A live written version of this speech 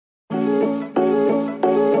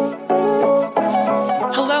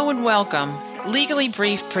Welcome. Legally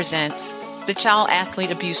Brief presents the Child Athlete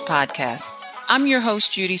Abuse Podcast. I'm your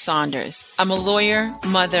host, Judy Saunders. I'm a lawyer,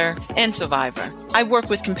 mother, and survivor. I work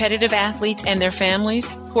with competitive athletes and their families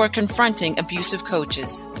who are confronting abusive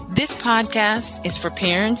coaches. This podcast is for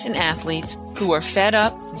parents and athletes who are fed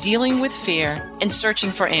up, dealing with fear, and searching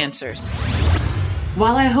for answers.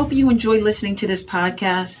 While I hope you enjoy listening to this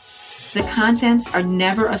podcast, the contents are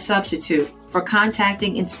never a substitute for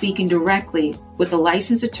contacting and speaking directly with a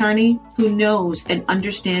licensed attorney who knows and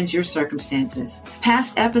understands your circumstances.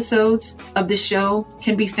 Past episodes of the show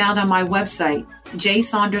can be found on my website,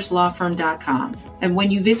 jsaunderslawfirm.com. And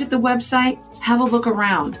when you visit the website, have a look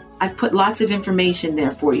around. I've put lots of information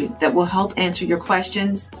there for you that will help answer your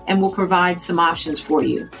questions and will provide some options for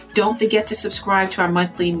you. Don't forget to subscribe to our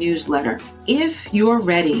monthly newsletter. If you're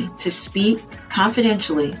ready to speak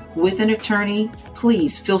confidentially with an attorney,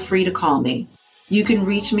 please feel free to call me. You can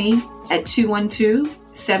reach me at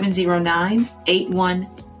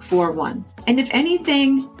 212-709-8141. And if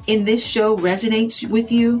anything in this show resonates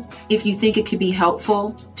with you, if you think it could be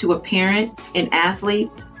helpful to a parent, an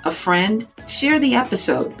athlete, a friend, share the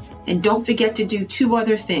episode. And don't forget to do two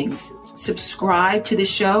other things. Subscribe to the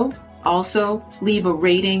show. Also, leave a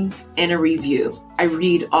rating and a review. I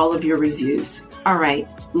read all of your reviews. All right,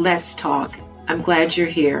 let's talk. I'm glad you're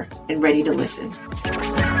here and ready to listen.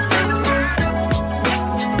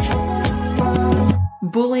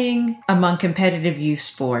 Bullying among competitive youth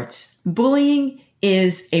sports. Bullying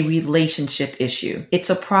is a relationship issue.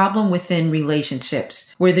 It's a problem within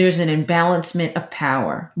relationships where there's an imbalancement of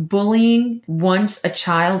power. Bullying, once a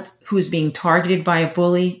child who is being targeted by a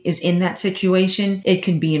bully is in that situation, it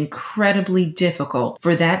can be incredibly difficult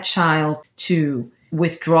for that child to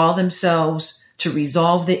withdraw themselves, to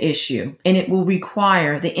resolve the issue, and it will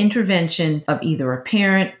require the intervention of either a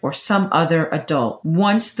parent or some other adult.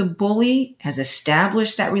 Once the bully has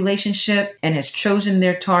established that relationship and has chosen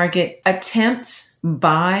their target, attempts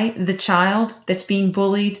by the child that's being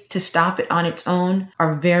bullied to stop it on its own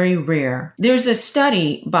are very rare. There's a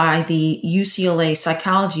study by the UCLA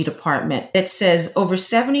psychology department that says over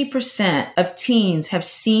 70% of teens have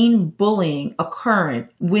seen bullying occurring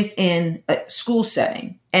within a school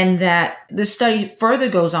setting. And that the study further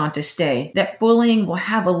goes on to say that bullying will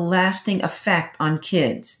have a lasting effect on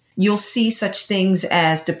kids. You'll see such things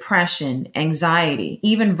as depression, anxiety,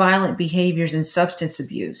 even violent behaviors and substance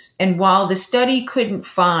abuse. And while the study couldn't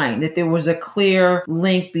find that there was a clear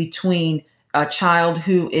link between a child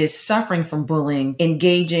who is suffering from bullying,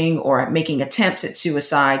 engaging or making attempts at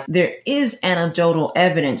suicide, there is anecdotal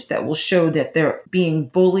evidence that will show that their being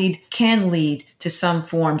bullied can lead to some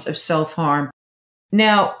forms of self-harm.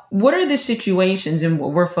 Now, what are the situations, and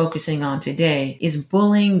what we're focusing on today is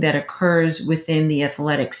bullying that occurs within the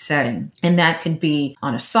athletic setting. And that could be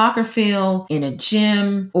on a soccer field, in a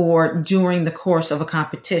gym, or during the course of a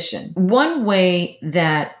competition. One way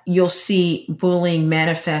that you'll see bullying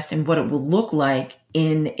manifest and what it will look like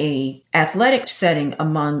in a athletic setting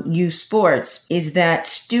among youth sports is that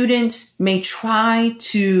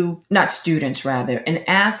an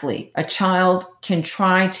athlete, a child can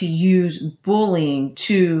try to use bullying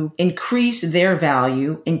to increase their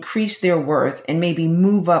value, increase their worth, and maybe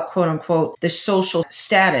move up, quote unquote, the social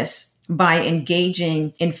status by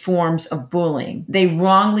engaging in forms of bullying. They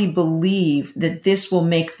wrongly believe that this will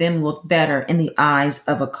make them look better in the eyes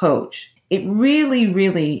of a coach. It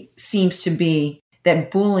really seems to be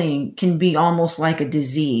that bullying can be almost like a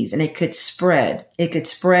disease, and it could spread. It could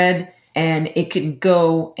spread and it could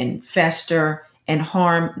go and fester and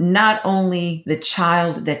harm not only the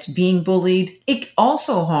child that's being bullied, it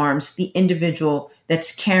also harms the individual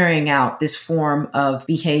that's carrying out this form of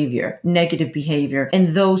behavior, negative behavior, and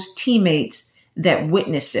those teammates that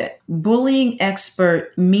witness it. Bullying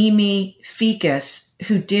expert Mimi Ficus,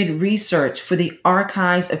 who did research for the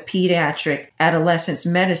Archives of Pediatric Adolescent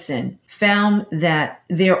Medicine, found that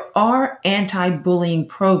there are anti-bullying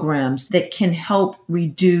programs that can help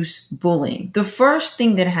reduce bullying. The first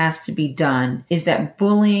thing that has to be done is that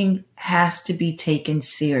bullying has to be taken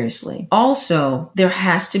seriously. Also, there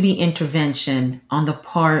has to be intervention on the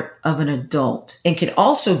part of an adult. It could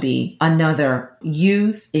also be another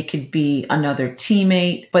youth. It could be another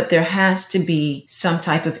teammate, but there has to be some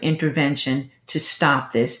type of intervention to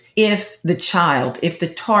stop this if the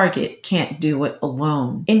target can't do it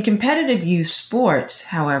alone. In competitive youth sports,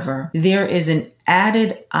 however, there is an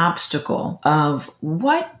added obstacle of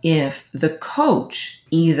what if the coach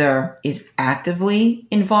either is actively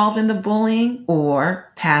involved in the bullying or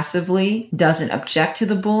passively doesn't object to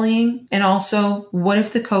the bullying? And also, what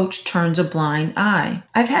if the coach turns a blind eye?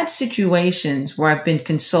 I've had situations where I've been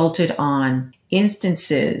consulted on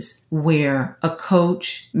instances where a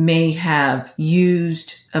coach may have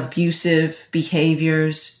used abusive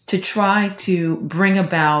behaviors to try to bring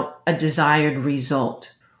about a desired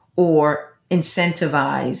result or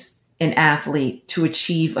incentivize an athlete to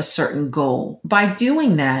achieve a certain goal. By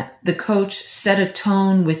doing that, the coach set a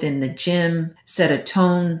tone within the gym, set a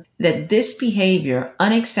tone that this behavior,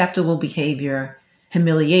 unacceptable behavior,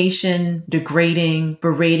 humiliation, degrading,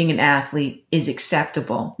 berating an athlete is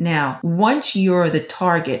acceptable. Now, once you're the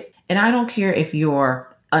target, and I don't care if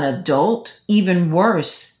you're an adult, even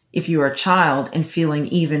worse, if you're a child and feeling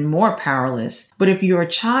even more powerless. But if you're a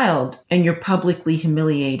child and you're publicly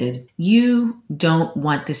humiliated, you don't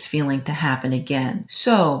want this feeling to happen again.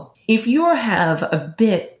 So if you have a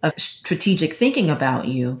bit of strategic thinking about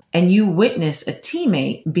you and you witness a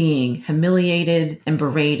teammate being humiliated and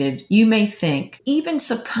berated, you may think, even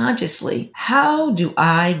subconsciously, how do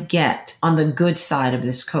I get on the good side of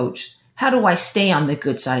this coach? How do I stay on the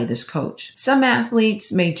good side of this coach? Some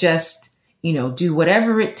athletes may just do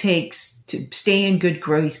whatever it takes to stay in good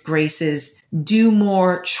graces, do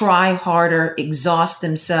more, try harder, exhaust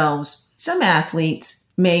themselves. Some athletes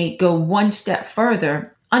may go one step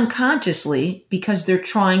further unconsciously because they're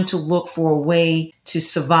trying to look for a way to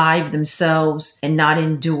survive themselves and not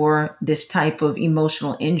endure this type of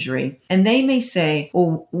emotional injury. And they may say,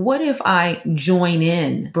 well, what if I join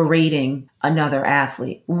in berating another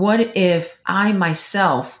athlete? What if I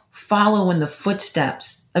myself follow in the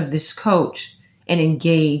footsteps of this coach and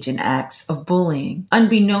engage in acts of bullying?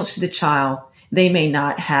 Unbeknownst to the child, they may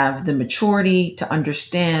not have the maturity to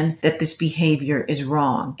understand that this behavior is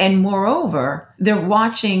wrong. And moreover, they're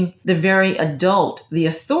watching the very adult, the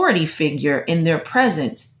authority figure in their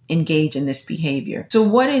presence, engage in this behavior. So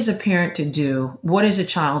what is a parent to do? What is a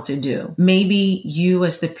child to do? Maybe you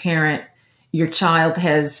as the parent, your child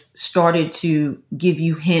has started to give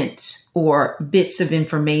you hints or bits of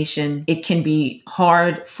information. It can be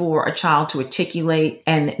hard for a child to articulate,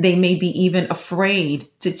 and they may be even afraid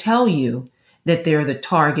to tell you that they're the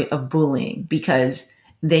target of bullying because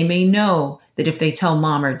they may know that if they tell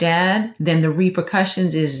mom or dad, then the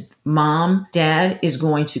repercussions is mom, dad is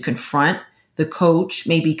going to confront the coach,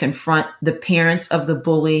 maybe confront the parents of the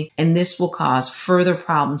bully, and this will cause further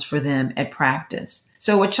problems for them at practice.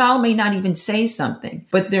 So a child may not even say something,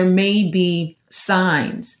 but there may be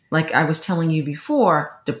signs, like I was telling you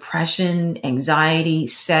before, depression, anxiety,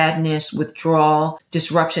 sadness, withdrawal,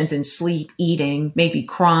 disruptions in sleep, eating, maybe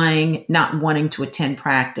crying, not wanting to attend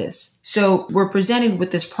practice. So we're presented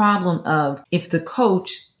with this problem of if the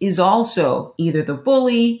coach is also either the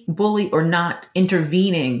bully, or not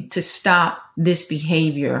intervening to stop this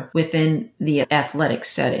behavior within the athletic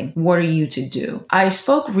setting. What are you to do? I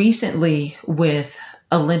spoke recently with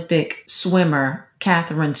Olympic swimmer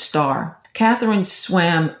Catherine Starr. Catherine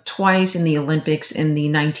swam twice in the Olympics in the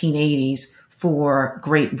 1980s for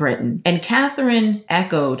Great Britain. And Catherine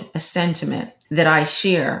echoed a sentiment that I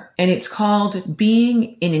share, and it's called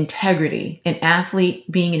being in integrity, an athlete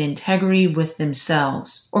being in integrity with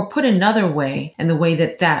themselves. Or put another way, and the way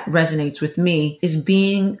that resonates with me, is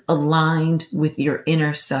being aligned with your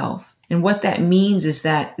inner self. And what that means is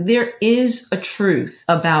that there is a truth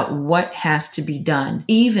about what has to be done,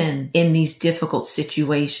 even in these difficult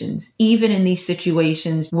situations, even in these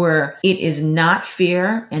situations where it is not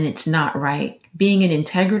fair and it's not right. Being in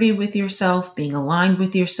integrity with yourself, being aligned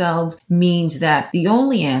with yourself means that the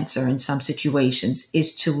only answer in some situations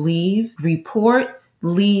is to leave, report,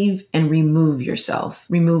 leave, and remove yourself.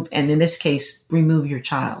 Remove, and in this case, remove your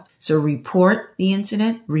child. So report the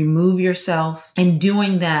incident, remove yourself, and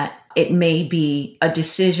doing that, it may be a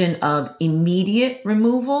decision of immediate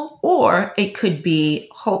removal, or it could be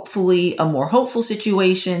hopefully a more hopeful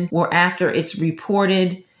situation where after it's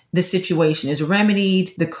reported, the situation is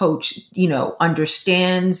remedied, the coach,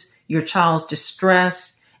 understands your child's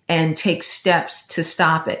distress and takes steps to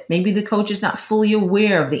stop it. Maybe the coach is not fully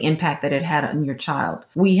aware of the impact that it had on your child.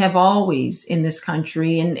 We have always in this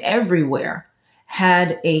country and everywhere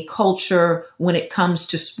had a culture when it comes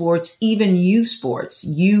to sports, even youth sports,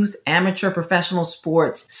 youth, amateur, professional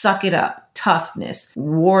sports, suck it up, toughness,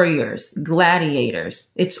 warriors,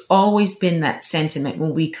 gladiators. It's always been that sentiment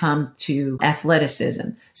when we come to athleticism.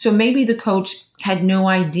 So maybe the coach had no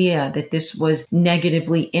idea that this was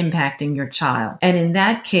negatively impacting your child. And in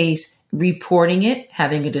that case, reporting it,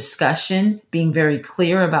 having a discussion, being very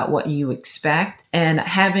clear about what you expect, and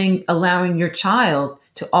allowing your child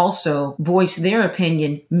to also voice their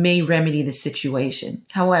opinion may remedy the situation.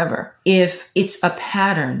 However, if it's a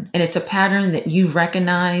pattern and it's a pattern that you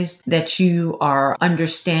recognize, that you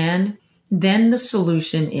understand, then the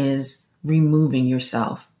solution is removing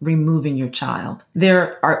yourself, removing your child.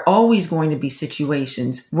 There are always going to be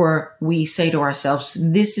situations where we say to ourselves,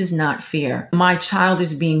 this is not fair. My child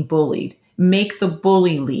is being bullied. Make the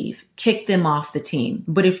bully leave, kick them off the team.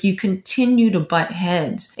 But if you continue to butt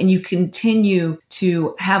heads and you continue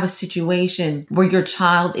to have a situation where your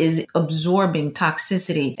child is absorbing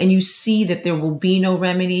toxicity and you see that there will be no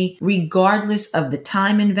remedy, regardless of the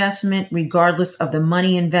time investment, regardless of the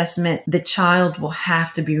money investment, the child will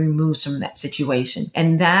have to be removed from that situation.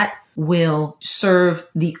 And that will serve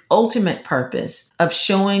the ultimate purpose of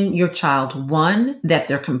showing your child, one, that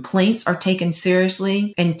their complaints are taken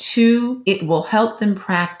seriously, and two, it will help them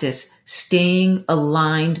practice staying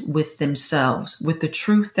aligned with themselves, with the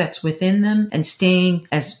truth that's within them, and staying,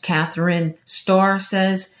 as Catherine Starr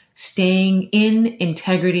says, staying in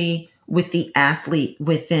integrity with the athlete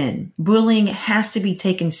within. Bullying has to be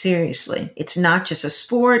taken seriously. It's not just a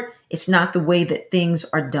sport. It's not the way that things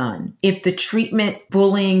are done. If the treatment,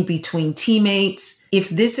 bullying between teammates, if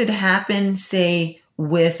this had happened, say,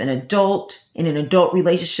 with an adult in an adult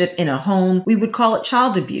relationship in a home, we would call it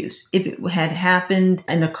child abuse. If it had happened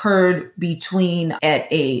and occurred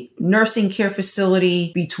at a nursing care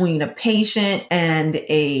facility between a patient and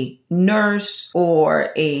a nurse or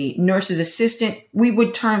a nurse's assistant, we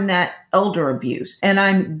would term that elder abuse. And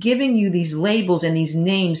I'm giving you these labels and these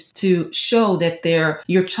names to show that they're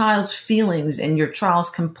your child's feelings and your child's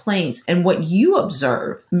complaints and what you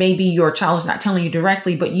observe. Maybe your child is not telling you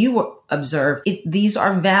directly, but you observe it. These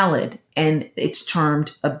are valid. And it's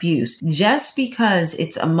termed abuse. Just because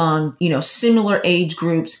it's among, similar age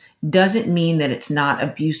groups doesn't mean that it's not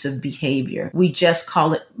abusive behavior. We just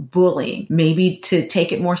call it bullying. Maybe to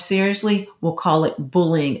take it more seriously, we'll call it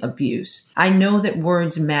bullying abuse. I know that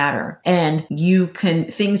words matter, and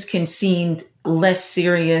things can seem less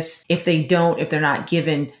serious if they're not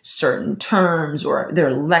given certain terms or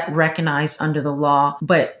they're recognized under the law.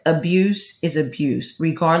 But abuse is abuse,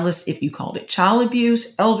 regardless if you called it child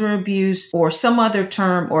abuse, elder abuse, or some other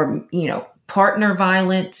term, or, partner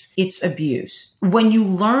violence, it's abuse. When you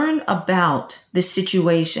learn about the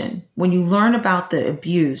situation, when you learn about the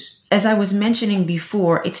abuse, as I was mentioning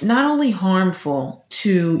before, it's not only harmful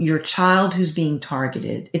to your child who's being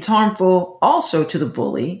targeted, it's harmful also to the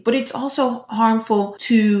bully, but it's also harmful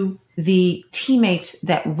to the teammates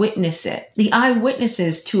that witness it. The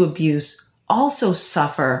eyewitnesses to abuse also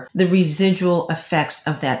suffer the residual effects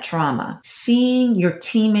of that trauma. Seeing your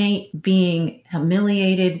teammate being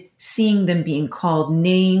humiliated, seeing them being called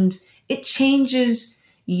names, it changes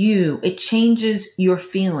you. It changes your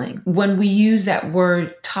feeling. When we use that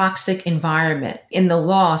word toxic environment in the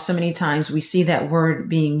law, so many times we see that word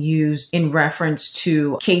being used in reference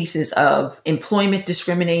to cases of employment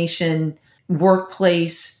discrimination,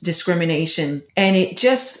 workplace discrimination, and it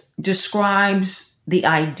just describes the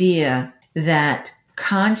idea that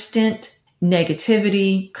constant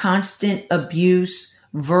negativity, constant abuse,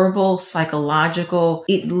 verbal, psychological,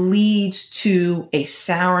 it leads to a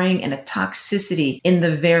souring and a toxicity in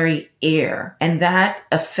the very air, and that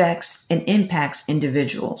affects and impacts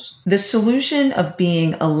individuals. The solution of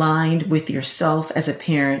being aligned with yourself as a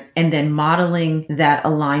parent and then modeling that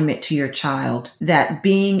alignment to your child, that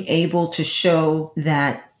being able to show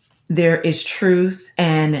that there is truth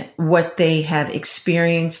and what they have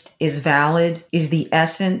experienced is valid, is the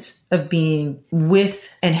essence of being with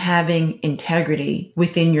and having integrity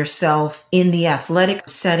within yourself in the athletic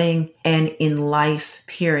setting and in life,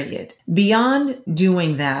 period. Beyond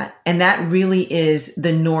doing that, and that really is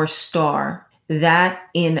the North Star, that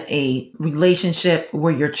in a relationship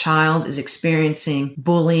where your child is experiencing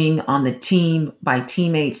bullying on the team by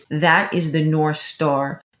teammates, that is the North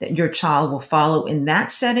Star that your child will follow in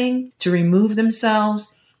that setting to remove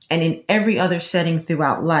themselves and in every other setting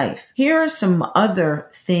throughout life. Here are some other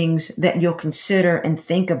things that you'll consider and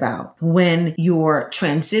think about when you're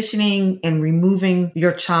transitioning and removing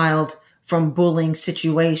your child from bullying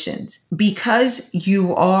situations. Because you,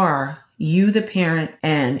 the parent,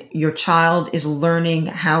 and your child is learning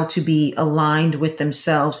how to be aligned with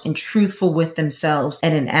themselves and truthful with themselves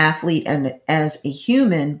and an athlete and as a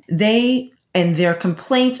human, their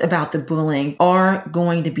complaints about the bullying are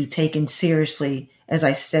going to be taken seriously. As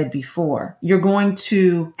I said before, you're going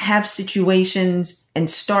to have situations and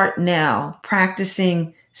start now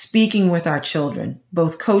practicing speaking with our children,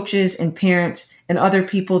 both coaches and parents and other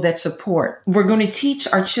people that support. We're going to teach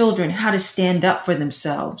our children how to stand up for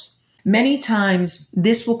themselves. Many times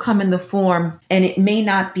this will come in the form, and it may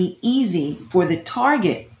not be easy for the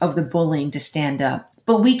target of the bullying to stand up,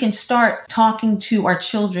 But we can start talking to our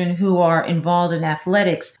children who are involved in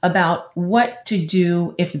athletics about what to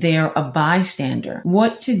do if they're a bystander,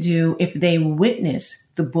 what to do if they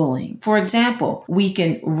witness the bullying. For example, we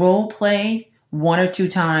can role play one or two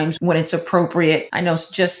times when it's appropriate. I know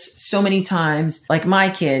just so many times, like my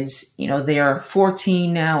kids, they're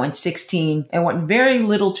 14 now and 16 and want very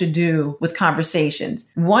little to do with conversations.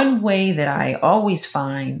 One way that I always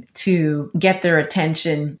find to get their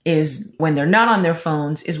attention is when they're not on their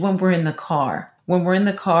phones is when we're in the car. When we're in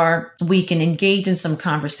the car, we can engage in some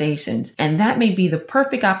conversations. And that may be the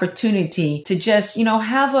perfect opportunity to just,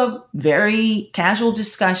 have a very casual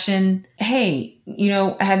discussion. Hey,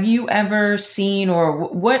 have you ever seen or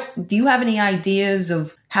what, do you have any ideas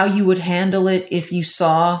of how you would handle it if you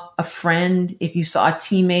saw a friend, if you saw a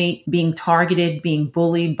teammate being targeted, being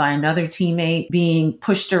bullied by another teammate, being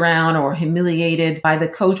pushed around or humiliated by the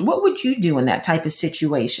coach? What would you do in that type of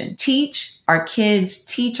situation? Teach our kids,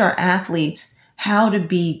 teach our athletes how to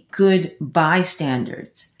be good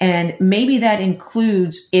bystanders. And maybe that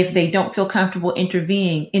includes if they don't feel comfortable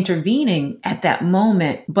intervening at that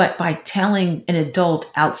moment, but by telling an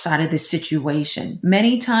adult outside of the situation.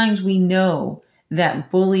 Many times we know that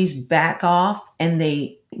bullies back off and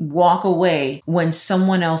they walk away when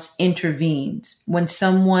someone else intervenes, when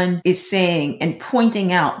someone is saying and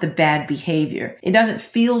pointing out the bad behavior. It doesn't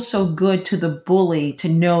feel so good to the bully to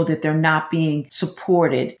know that they're not being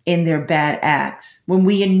supported in their bad acts. When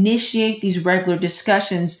we initiate these regular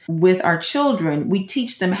discussions with our children, we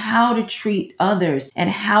teach them how to treat others and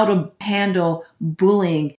how to handle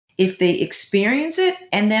bullying if they experience it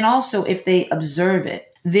and then also if they observe it.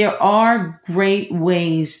 There are great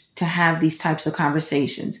ways to have these types of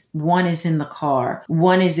conversations. One is in the car.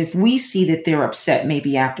 One is if we see that they're upset,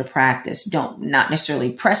 maybe after practice, not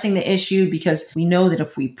necessarily pressing the issue, because we know that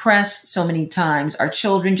if we press so many times, our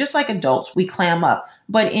children, just like adults, we clam up.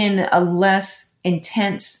 But in a less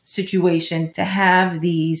intense situation, to have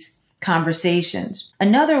these conversations.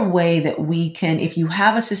 Another way that we can, if you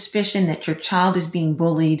have a suspicion that your child is being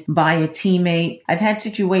bullied by a teammate, I've had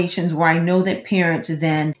situations where I know that parents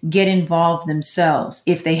then get involved themselves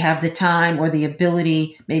if they have the time or the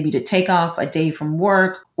ability maybe to take off a day from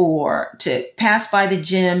work or to pass by the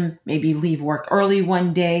gym, maybe leave work early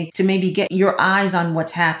one day to maybe get your eyes on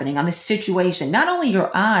what's happening, on the situation. Not only your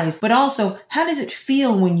eyes, but also how does it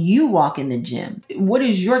feel when you walk in the gym? What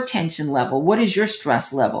is your tension level? What is your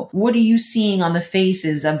stress level? What are you seeing on the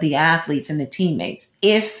faces of the athletes and the teammates?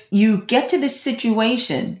 If you get to this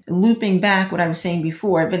situation, looping back what I was saying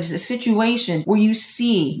before, but it's a situation where you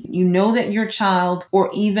know that your child or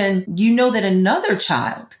even that another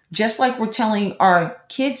child, just like we're telling our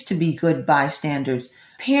kids to be good bystanders,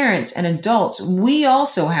 parents and adults, we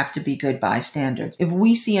also have to be good bystanders. If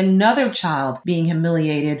we see another child being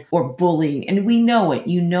humiliated or bullied, and we know it,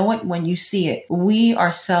 you know it when you see it, we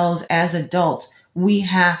ourselves as adults, we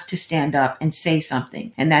have to stand up and say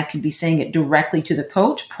something. And that could be saying it directly to the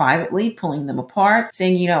coach, privately, pulling them apart,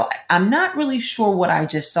 saying, I'm not really sure what I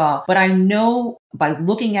just saw, but I know by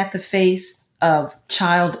looking at the face of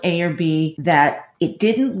child A or B that it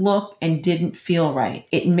didn't look and didn't feel right.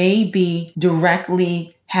 It may be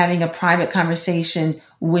directly having a private conversation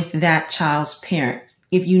with that child's parents.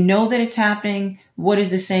 If you know that it's happening, what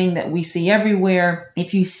is the saying that we see everywhere?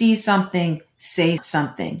 If you see something, say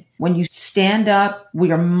something. When you stand up,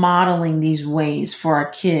 we are modeling these ways for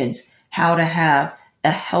our kids how to have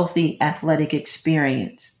a healthy athletic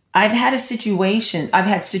experience. I've had situations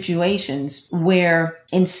where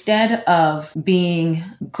instead of being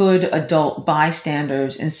good adult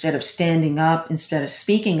bystanders, instead of standing up, instead of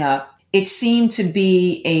speaking up, it seemed to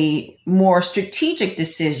be a more strategic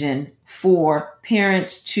decision for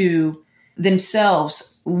parents to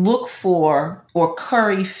themselves look for or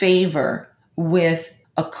curry favor with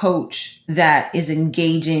a coach that is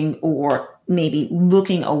engaging or maybe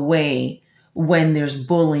looking away when there's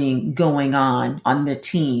bullying going on the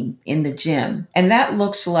team, in the gym. And that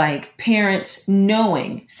looks like parents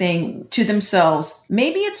saying to themselves,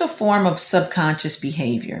 maybe it's a form of subconscious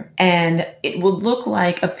behavior. And it will look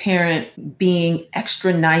like a parent being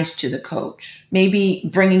extra nice to the coach, maybe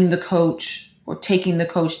bringing the coach or taking the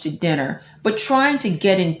coach to dinner, but trying to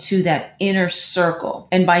get into that inner circle.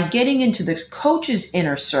 And by getting into the coach's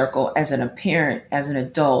inner circle as a parent, as an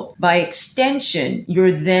adult, by extension,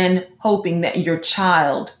 you're then hoping that your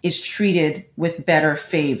child is treated with better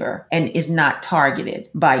favor and is not targeted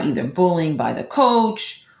by either bullying by the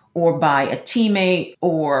coach or by a teammate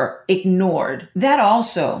or ignored. That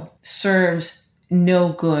also serves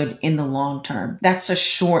no good in the long term. That's a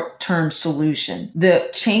short-term solution. The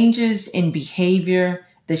changes in behavior,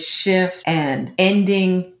 the shift and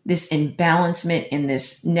ending this imbalancement in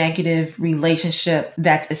this negative relationship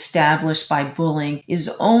that's established by bullying is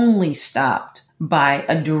only stopped by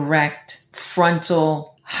a direct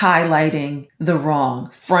frontal highlighting the wrong,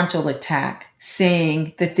 frontal attack,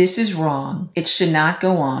 saying that this is wrong, it should not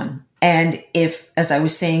go on. And if, as I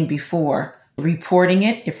was saying before, if reporting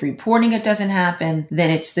it doesn't happen, then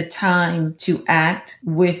it's the time to act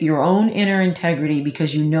with your own inner integrity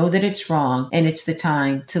because you know that it's wrong, and it's the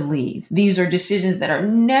time to leave. These are decisions that are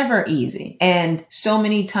never easy. And so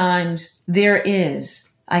many times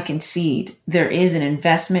I concede, there is an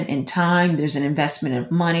investment in time, there's an investment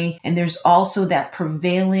of money, and there's also that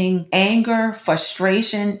prevailing anger,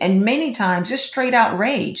 frustration, and many times just straight out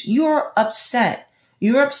rage. You're upset.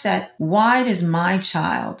 Why does my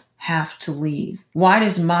child have to leave? Why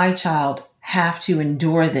does my child have to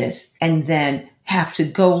endure this and then have to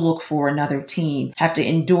go look for another team, have to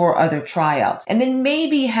endure other tryouts, and then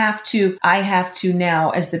maybe I have to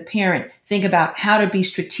now as the parent think about how to be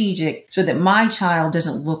strategic so that my child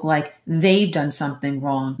doesn't look like they've done something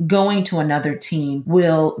wrong. Going to another team,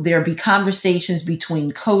 will there be conversations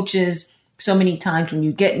between coaches? So many times when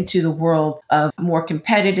you get into the world of more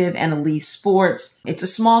competitive and elite sports, it's a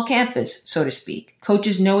small campus, so to speak.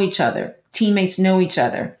 Coaches know each other. Teammates know each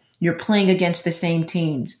other. You're playing against the same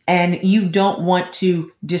teams, and you don't want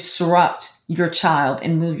to disrupt your child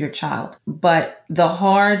and move your child. But the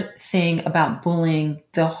hard thing about bullying,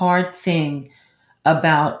 the hard thing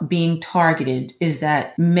about being targeted is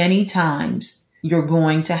that many times you're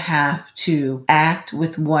going to have to act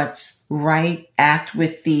with what's right, act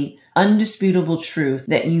with the undisputable truth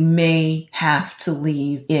that you may have to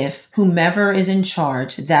leave if whomever is in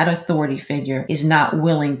charge, that authority figure, is not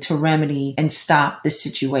willing to remedy and stop the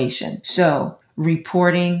situation. So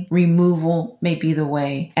reporting, removal may be the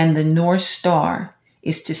way. And the North Star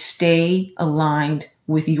is to stay aligned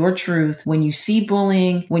with your truth. When you see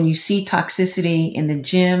bullying, when you see toxicity in the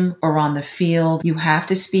gym or on the field, you have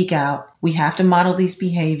to speak out. We have to model these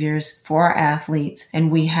behaviors for our athletes,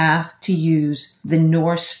 and we have to use the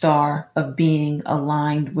North Star of being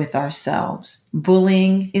aligned with ourselves.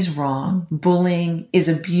 Bullying is wrong. Bullying is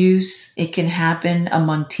abuse. It can happen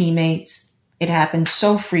among teammates. It happens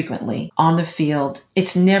so frequently on the field.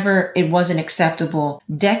 It wasn't acceptable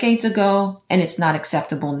decades ago, and it's not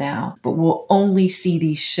acceptable now. But we'll only see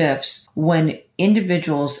these shifts when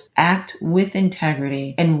individuals act with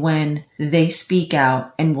integrity and when they speak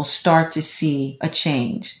out, and we'll start to see a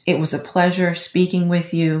change. It was a pleasure speaking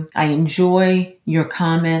with you. I enjoy your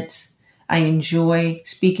comments. I enjoy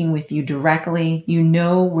speaking with you directly. You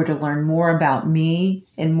know where to learn more about me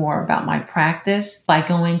and more about my practice by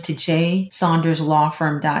going to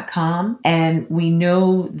jsaunderslawfirm.com. And we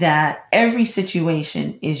know that every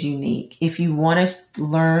situation is unique. If you want to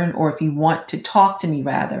learn, or if you want to talk to me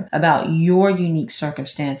rather, about your unique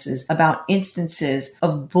circumstances, about instances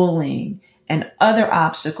of bullying and other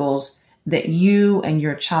obstacles that you and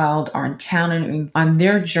your child are encountering on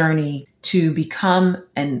their journey to become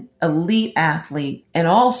an elite athlete, and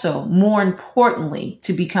also, more importantly,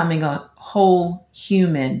 to becoming a whole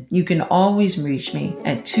human, you can always reach me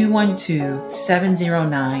at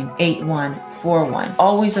 212-709-8141.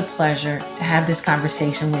 Always a pleasure to have this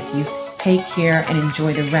conversation with you. Take care and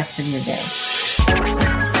enjoy the rest of your day.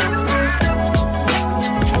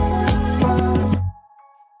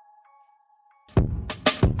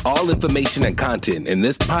 All information and content in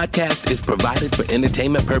this podcast is provided for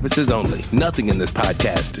entertainment purposes only. Nothing in this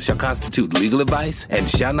podcast shall constitute legal advice and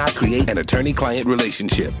shall not create an attorney-client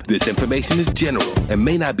relationship. This information is general and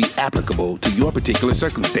may not be applicable to your particular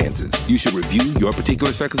circumstances. You should review your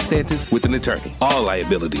particular circumstances with an attorney. All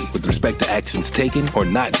liability with respect to actions taken or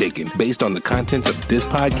not taken based on the contents of this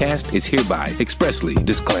podcast is hereby expressly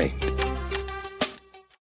disclaimed.